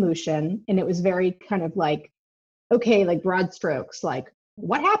focused on Lucian, and it was very kind of like, okay, like broad strokes, like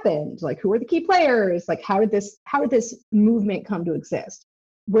what happened? Like who are the key players? Like how did this movement come to exist?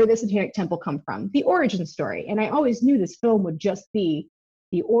 Where did the Satanic Temple come from? The origin story. And I always knew this film would just be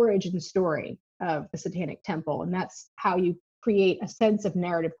the origin story of the Satanic Temple. And that's how you create a sense of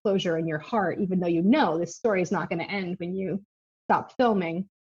narrative closure in your heart, even though you know this story is not going to end when you stop filming.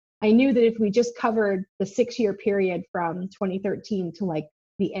 I knew that if we just covered the 6-year period from 2013 to like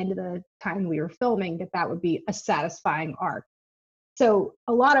the end of the time we were filming, that would be a satisfying arc. So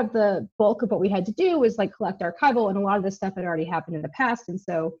a lot of the bulk of what we had to do was like collect archival, and a lot of this stuff had already happened in the past. And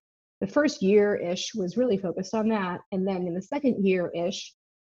so the first year-ish was really focused on that. And then in the second year-ish,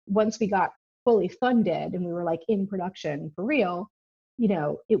 once we got fully funded and we were like in production for real,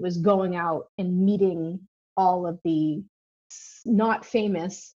 it was going out and meeting all of the not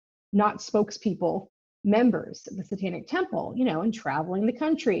famous, not spokespeople members of the Satanic Temple, and traveling the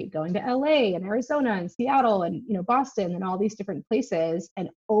country, going to LA and Arizona and Seattle and, Boston and all these different places, and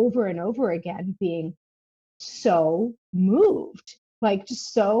over again being so moved, like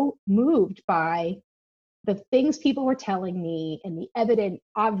just so moved by the things people were telling me and the evident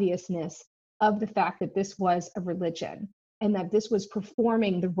obviousness of the fact that this was a religion and that this was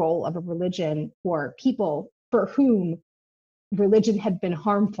performing the role of a religion for people for whom religion had been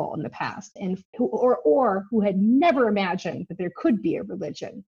harmful in the past, and who had never imagined that there could be a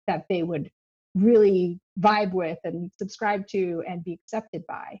religion that they would really vibe with and subscribe to and be accepted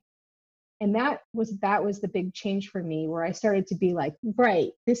by. And that was the big change for me, where I started to be like, right,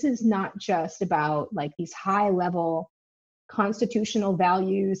 this is not just about like these high level constitutional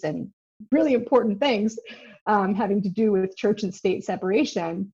values and really important things having to do with church and state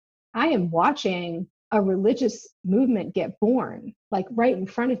separation. I am watching a religious movement get born, like right in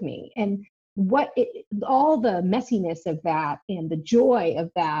front of me. And all the messiness of that and the joy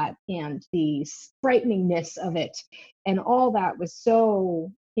of that and the frighteningness of it and all that was so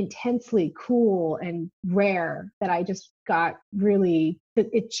intensely cool and rare that I just got really,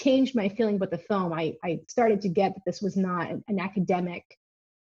 it changed my feeling about the film. I started to get that this was not an academic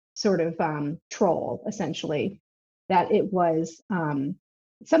sort of troll, essentially, that it was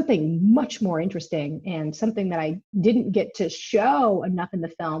something much more interesting and something that I didn't get to show enough in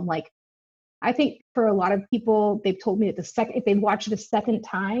the film. Like, I think for a lot of people, they've told me that if they watch it a second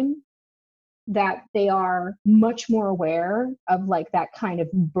time, that they are much more aware of like that kind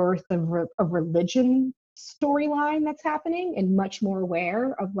of birth of religion storyline that's happening, and much more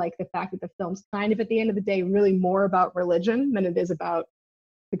aware of like the fact that the film's kind of at the end of the day really more about religion than it is about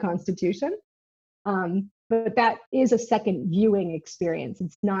the Constitution. But that is a second viewing experience.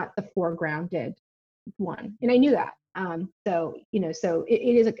 It's not the foregrounded one, and I knew that. So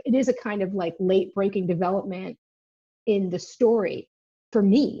it is a kind of like late breaking development in the story for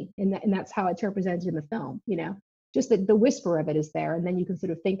me, and that's how it's represented in the film. Just the whisper of it is there, and then you can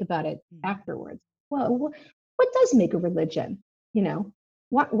sort of think about it afterwards. Well, what does make a religion?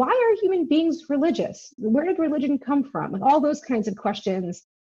 Why are human beings religious? Where did religion come from? Like, all those kinds of questions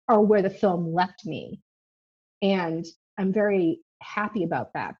are where the film left me. And I'm very happy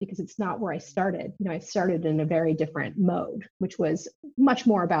about that, because it's not where I started. I started in a very different mode, which was much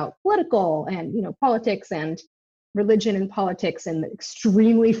more about political and, politics and religion and politics, and the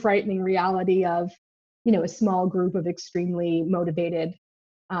extremely frightening reality of, a small group of extremely motivated,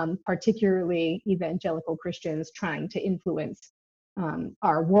 particularly evangelical Christians trying to influence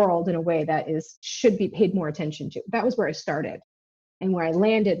our world in a way that should be paid more attention to. That was where I started. And where I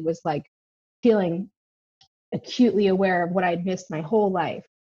landed was like feeling acutely aware of what I'd missed my whole life.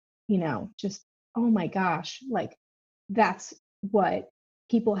 Just, oh my gosh, like that's what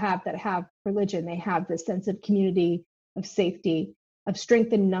people have that have religion. They have this sense of community, of safety, of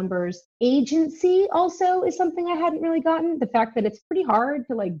strength in numbers. Agency also is something I hadn't really gotten. The fact that it's pretty hard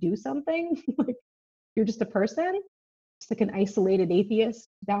to like do something, like you're just a person, just like an isolated atheist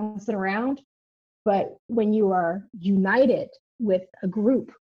bouncing around. But when you are united with a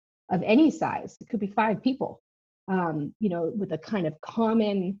group of any size, it could be 5 people, with a kind of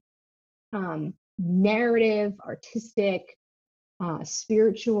common narrative, artistic,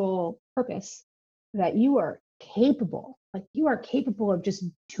 spiritual purpose, that you are capable of just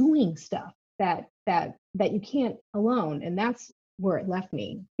doing stuff that you can't alone. And that's where it left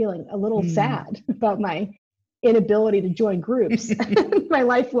me, feeling a little sad about my inability to join groups, my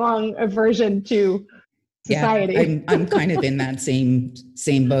lifelong aversion to society. Yeah, I'm kind of in that same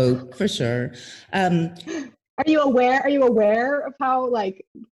boat for sure. Are you aware of how like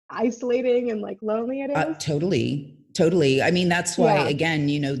isolating and like lonely it is? Totally. Totally. I mean, that's why, Yeah. again,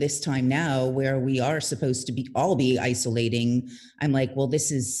 this time now where we are supposed to all be isolating, I'm like, well,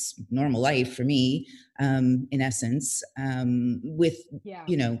 this is normal life for me, in essence, with, Yeah.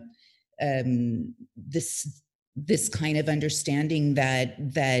 this kind of understanding that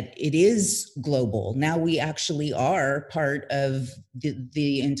it is global. Now we actually are part of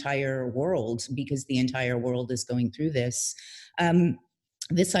the entire world, because the entire world is going through this.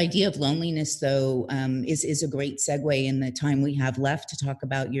 This idea of loneliness, though, is a great segue in the time we have left to talk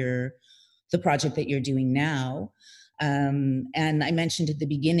about the project that you're doing now. And I mentioned at the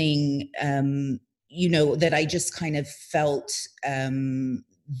beginning, that I just kind of felt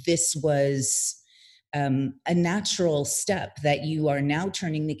this was a natural step, that you are now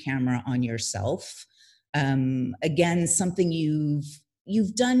turning the camera on yourself. Again, something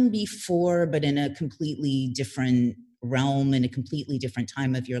you've done before, but in a completely different realm, in a completely different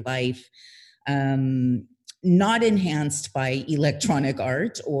time of your life, not enhanced by electronic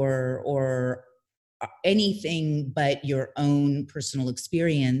art or anything but your own personal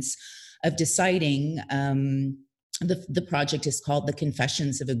experience of deciding. The project is called The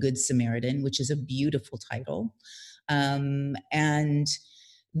Confessions of a Good Samaritan, which is a beautiful title. And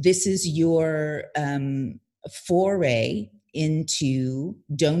this is your foray into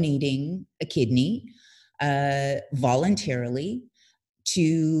donating a kidney voluntarily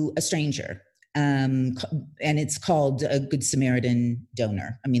to a stranger. And it's called a Good Samaritan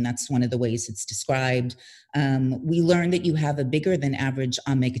donor. I mean, that's one of the ways it's described. We learned that you have a bigger than average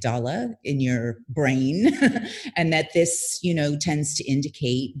amygdala in your brain, and that this, tends to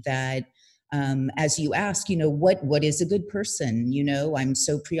indicate that, as you ask, what is a good person? I'm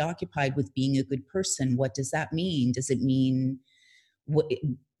so preoccupied with being a good person. What does that mean? Does it mean what?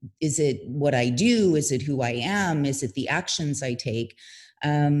 Is it what I do? Is it who I am? Is it the actions I take?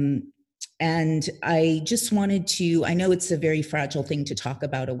 And I just wanted to, I know it's a very fragile thing to talk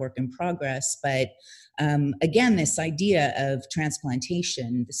about, a work in progress, but again, this idea of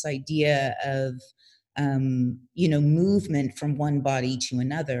transplantation, this idea of, movement from one body to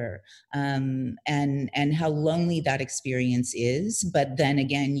another, and how lonely that experience is. But then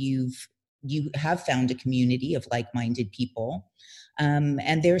again, you have found a community of like-minded people.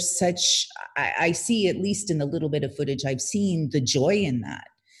 And there's such, I see, at least in the little bit of footage I've seen, the joy in that.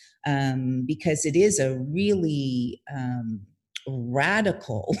 Because it is a really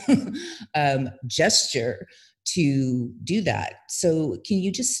radical gesture to do that. So can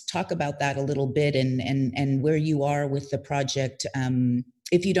you just talk about that a little bit, and where you are with the project,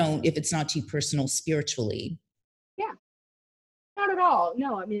 if it's not too personal spiritually? Yeah. Not at all.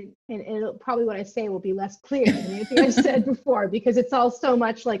 No, I mean, and probably what I say will be less clear than anything I've said before, because it's all so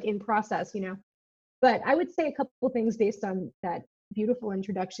much like in process, But I would say a couple of things based on that beautiful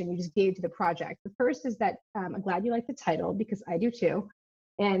introduction you just gave to the project. The first is that I'm glad you like the title, because I do too.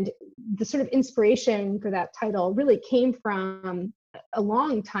 And the sort of inspiration for that title really came from a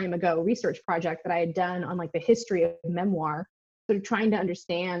long time ago research project that I had done on like the history of memoir, sort of trying to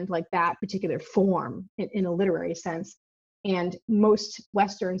understand like that particular form in a literary sense. And most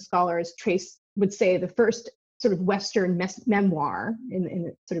Western scholars would say the first sort of Western memoir in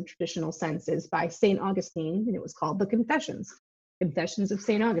the sort of traditional sense is by St. Augustine, and it was called The Confessions of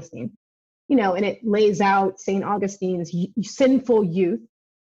St. Augustine. And it lays out St. Augustine's sinful youth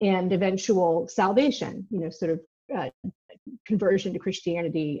and eventual salvation, sort of conversion to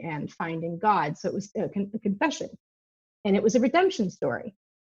Christianity and finding God. So it was a confession, and it was a redemption story.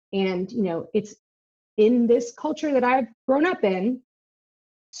 And, it's in this culture that I've grown up in,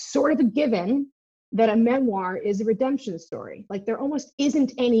 sort of a given that a memoir is a redemption story. Like there almost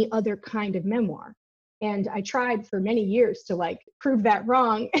isn't any other kind of memoir. And I tried for many years to like prove that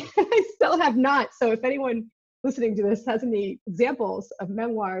wrong. I still have not. So if anyone listening to this has any examples of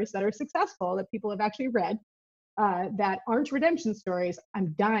memoirs that are successful that people have actually read that aren't redemption stories,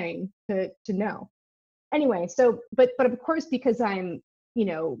 I'm dying to know. Anyway, so but of course, because I'm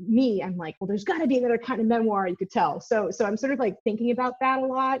I'm like, well, there's got to be another kind of memoir, you could tell. So I'm sort of like thinking about that a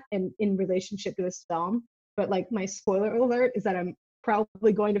lot and in relationship to this film. But like my spoiler alert is that I'm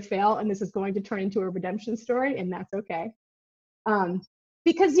probably going to fail, and this is going to turn into a redemption story, and that's okay.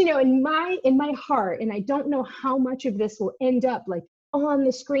 Because in my heart, and I don't know how much of this will end up like on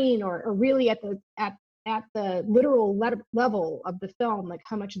the screen or really at the literal level of the film, like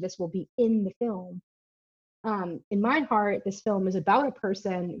how much of this will be in the film. In my heart, this film is about a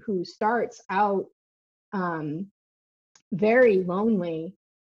person who starts out very lonely,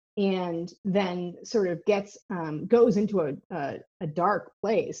 and then sort of goes into a dark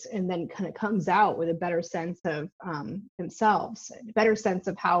place, and then kind of comes out with a better sense of themselves, a better sense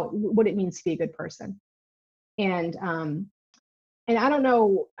of what it means to be a good person. And I don't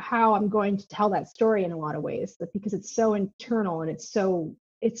know how I'm going to tell that story in a lot of ways, but because it's so internal and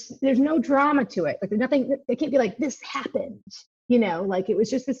there's no drama to it. Like there's nothing, it can't be like, this happened, like it was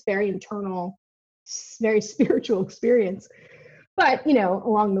just this very internal, very spiritual experience. But,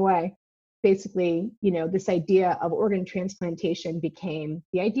 along the way, basically, this idea of organ transplantation became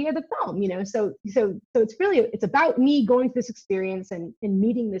the idea of the film, so it's about me going through this experience and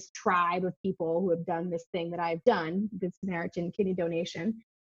meeting this tribe of people who have done this thing that I've done, Good Samaritan kidney donation,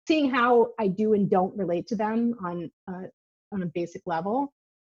 seeing how I do and don't relate to them on a basic level.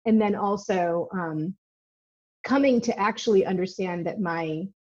 And then also coming to actually understand that my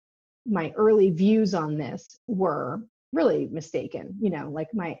early views on this were really mistaken. Like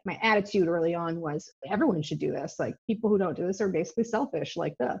my attitude early on was everyone should do this. Like people who don't do this are basically selfish, and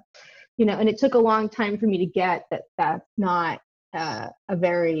it took a long time for me to get that that's not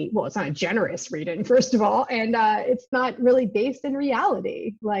it's not a generous reading, first of all. And it's not really based in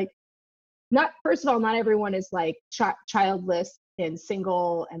reality. Like first of all, not everyone is like childless and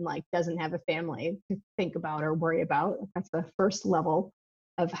single and like doesn't have a family to think about or worry about. That's the first level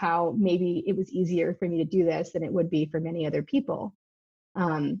of how maybe it was easier for me to do this than it would be for many other people.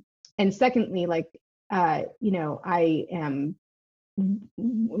 And secondly, I am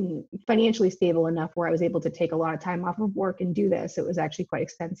financially stable enough where I was able to take a lot of time off of work and do this. It was actually quite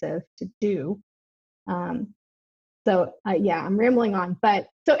expensive to do. I'm rambling on. But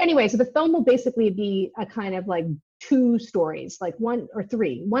so anyway, so the film will basically be a kind of like two stories, like one or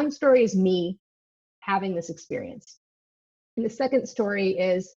three. One story is me having this experience. And the second story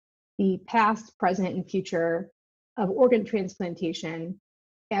is the past, present, and future of organ transplantation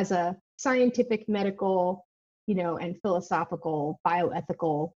as a scientific, medical, and philosophical,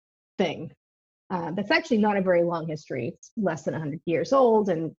 bioethical thing. That's actually not a very long history. It's less than 100 years old,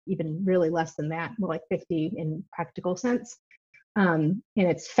 and even really less than that, more like 50 in practical sense. And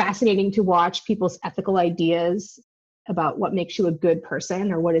it's fascinating to watch people's ethical ideas about what makes you a good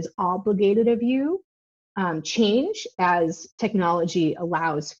person or what is obligated of you change as technology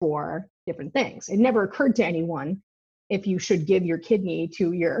allows for different things. It never occurred to anyone if you should give your kidney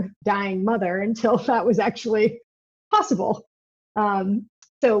to your dying mother until that was actually possible.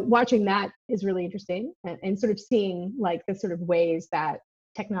 So watching that is really interesting, and sort of seeing like the sort of ways that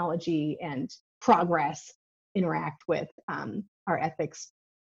technology and progress interact with our ethics.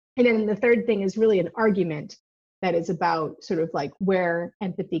 And then the third thing is really an argument that is about sort of like where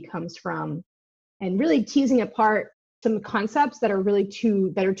empathy comes from, and really teasing apart some concepts that are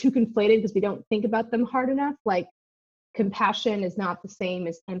too conflated because we don't think about them hard enough. Like compassion is not the same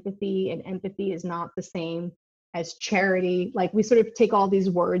as empathy, and empathy is not the same as charity. Like we sort of take all these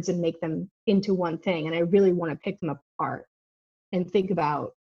words and make them into one thing. And I really want to pick them apart and think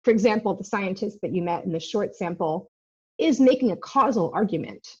about, for example, the scientist that you met in the short sample is making a causal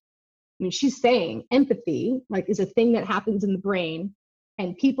argument. I mean, she's saying empathy is a thing that happens in the brain,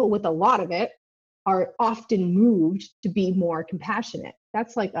 and people with a lot of it are often moved to be more compassionate.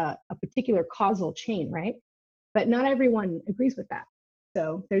 That's like a particular causal chain, right? But not everyone agrees with that.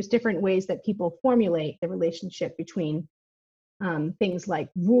 So there's different ways that people formulate the relationship between things like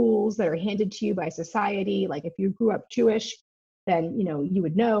rules that are handed to you by society. Like if you grew up Jewish, then you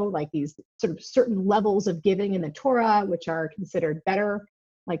would know like these sort of certain levels of giving in the Torah, which are considered better.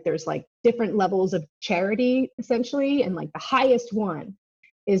 Like there's like different levels of charity essentially, and like the highest one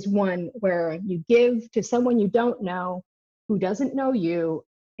is one where you give to someone you don't know, who doesn't know you,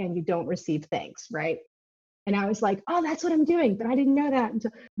 and you don't receive thanks, right? And I was like, oh, that's what I'm doing, but I didn't know that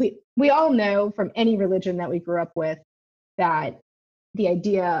until we all know from any religion that we grew up with that the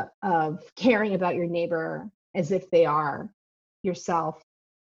idea of caring about your neighbor as if they are yourself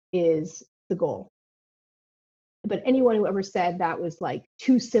is the goal. But anyone who ever said that was like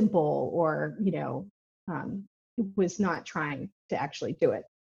too simple or, was not trying to actually do it.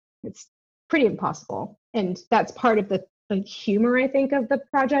 It's pretty impossible. And that's part of the humor, I think, of the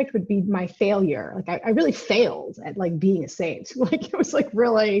project would be my failure. Like I really failed at like being a saint. Like it was like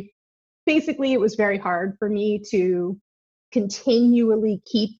really, basically it was very hard for me to continually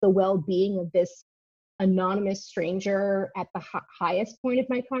keep the well-being of this anonymous stranger at the highest point of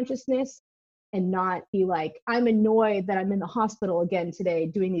my consciousness, and not be like, I'm annoyed that I'm in the hospital again today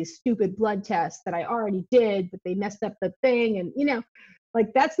doing these stupid blood tests that I already did, but they messed up the thing. And,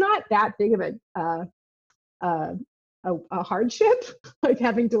 like that's not that big of a hardship, like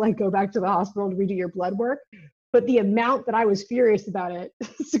having to like go back to the hospital to redo your blood work. But the amount that I was furious about it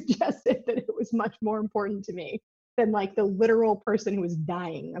suggested that it was much more important to me than like the literal person who was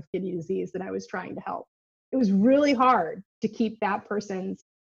dying of kidney disease that I was trying to help. It was really hard to keep that person's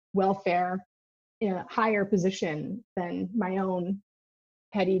welfare in a higher position than my own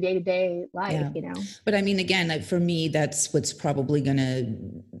petty day-to-day life, Yeah. you know. But I mean, again, for me, that's what's probably going to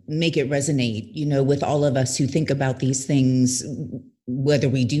make it resonate, you know, with all of us who think about these things, whether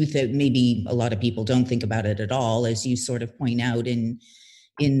we do maybe a lot of people don't think about it at all, as you sort of point out in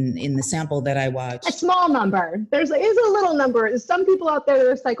the sample that I watched. A small number. Is a little number. There's some people out there that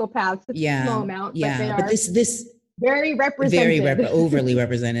are psychopaths. It's a small amount, but they are this very represented. Overly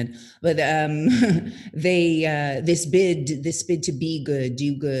represented. But this bid to be good,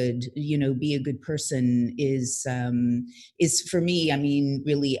 do good, you know, be a good person is for me, I mean,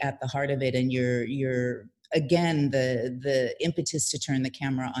 really at the heart of it. And you're again the impetus to turn the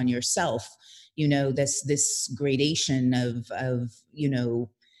camera on yourself, you know, this gradation of you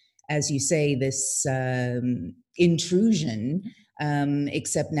know, as you say, this intrusion.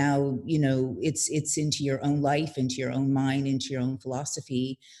 Except now, you know, it's into your own life, into your own mind, into your own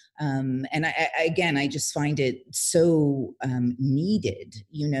philosophy. And I just find it so needed,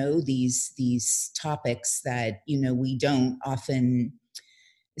 you know, these topics that, you know, we don't often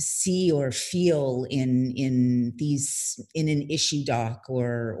see or feel in an issue doc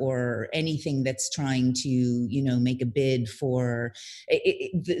or anything that's trying to, you know, make a bid for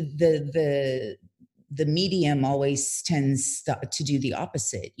the medium always tends to do the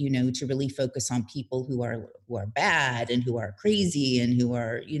opposite, you know, to really focus on people who are bad and who are crazy and who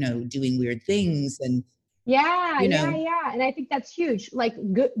are, you know, doing weird things. And yeah. And I think that's huge. Like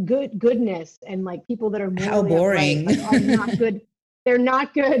goodness and like people that are how boring upright, like, are not good. They're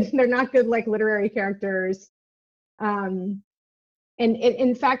not good. They're not good like literary characters. And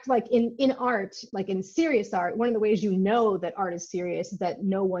in fact, like in art, like in serious art, one of the ways you know that art is serious is that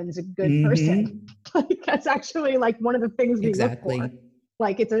no one's a good person. Like that's actually like one of the things we look for.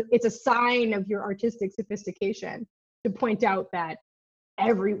 Like it's a sign of your artistic sophistication to point out that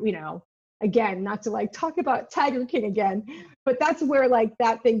you know, again, not to like talk about Tiger King again, but that's where like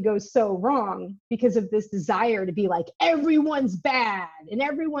that thing goes so wrong because of this desire to be like, everyone's bad and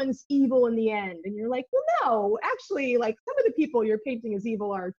everyone's evil in the end. And you're like, well, no, actually, like some of the people you're painting as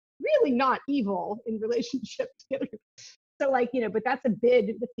evil are really not evil in relationship to. So like, you know, but that's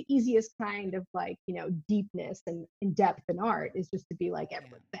the easiest kind of like, you know, deepness and depth in art is just to be like,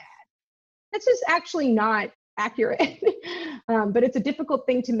 everyone's bad. That's just actually not accurate. But it's a difficult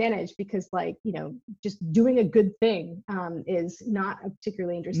thing to manage because like, you know, just doing a good thing is not a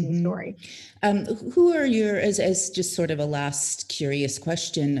particularly interesting story. Who are as just sort of a last curious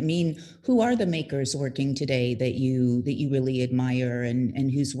question, I mean, who are the makers working today that you really admire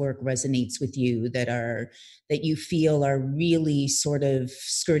and whose work resonates with you, that you feel are really sort of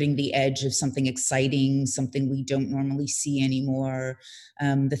skirting the edge of something exciting, something we don't normally see anymore,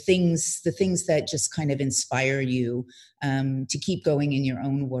 the things that just kind of inspire you to keep going in your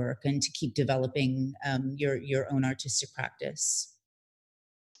own work and to keep developing your own artistic practice?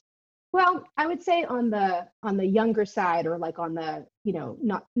 Well, I would say on the younger side, or like on the, you know,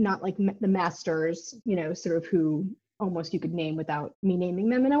 not like the masters, you know, sort of who almost you could name without me naming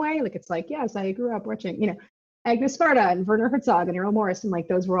them in a way. Like it's like, yes, I grew up watching, you know, Agnes Varda and Werner Herzog and Errol Morris, and like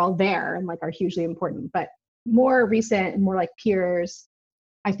those were all there and like are hugely important. But more recent and more like peers,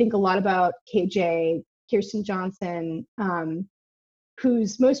 I think a lot about KJ, Kirsten Johnson,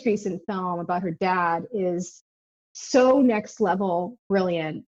 whose most recent film about her dad is so next level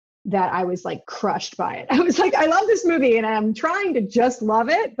brilliant that I was like crushed by it. I was like, I love this movie and I'm trying to just love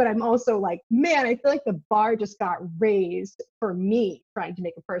it, but I'm also like, man, I feel like the bar just got raised for me trying to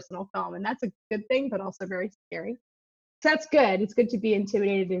make a personal film. And that's a good thing, but also very scary. So that's good. It's good to be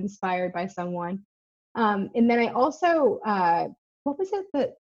intimidated and inspired by someone. And then I also, what was it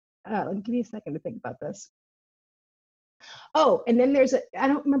that, let me give me a second to think about this. Oh, and then I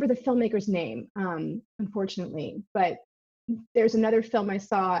don't remember the filmmaker's name, unfortunately, but there's another film I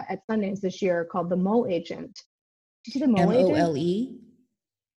saw at Sundance this year called The Mole Agent. Did you see The Mole Agent? MOLE?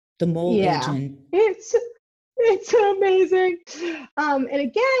 The Mole Agent. It's amazing. And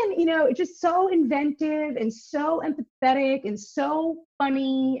again, you know, it's just so inventive and so empathetic and so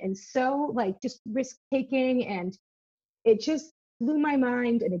funny and so like just risk-taking, and it just blew my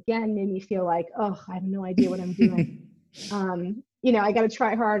mind and again made me feel like, oh, I have no idea what I'm doing. You know, I got to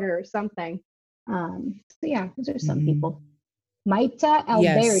try harder or something. So yeah, those are some people. Maita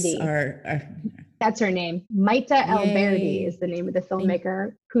Alberdi. Yes, that's her name. Maita Alberdi is the name of the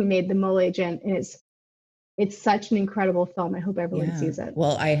filmmaker who made The Mole Agent, and it's such an incredible film. I hope everyone sees it.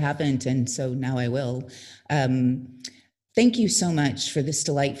 Well, I haven't, and so now I will. Thank you so much for this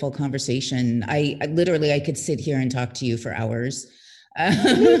delightful conversation. I literally could sit here and talk to you for hours.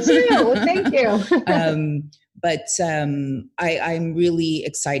 Me too. Thank you. But I'm really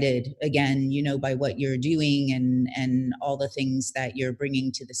excited again, by what you're doing and all the things that you're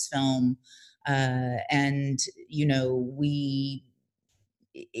bringing to this film. And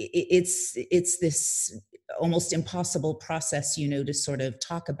it's this almost impossible process, to sort of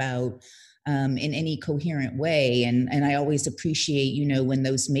talk about in any coherent way. And I always appreciate, when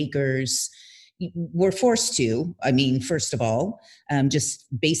those makers were forced to, first of all, just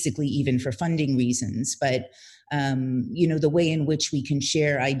basically even for funding reasons, but the way in which we can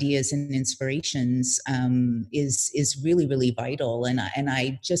share ideas and inspirations is really, really vital. And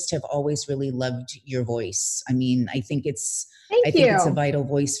I just have always really loved your voice. I think it's Thank you. it's a vital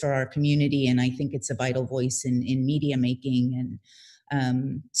voice for our community, and I think it's a vital voice in media making.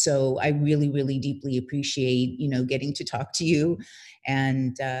 And so I really, really deeply appreciate, getting to talk to you.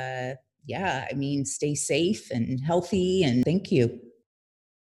 And stay safe and healthy, and thank you.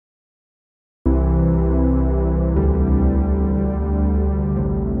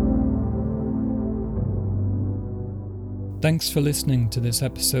 Thanks for listening to this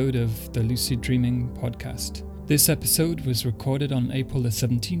episode of the Lucid Dreaming podcast. This episode was recorded on April the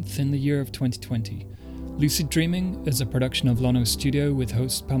 17th in the year of 2020. Lucid Dreaming is a production of Lono Studio with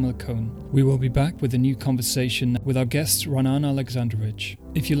host Pamela Cohn. We will be back with a new conversation with our guest Ronan Alexandrovich.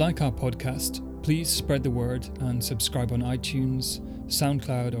 If you like our podcast, please spread the word and subscribe on iTunes,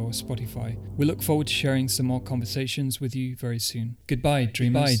 SoundCloud or Spotify. We look forward to sharing some more conversations with you very soon. Goodbye,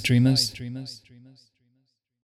 dreamers.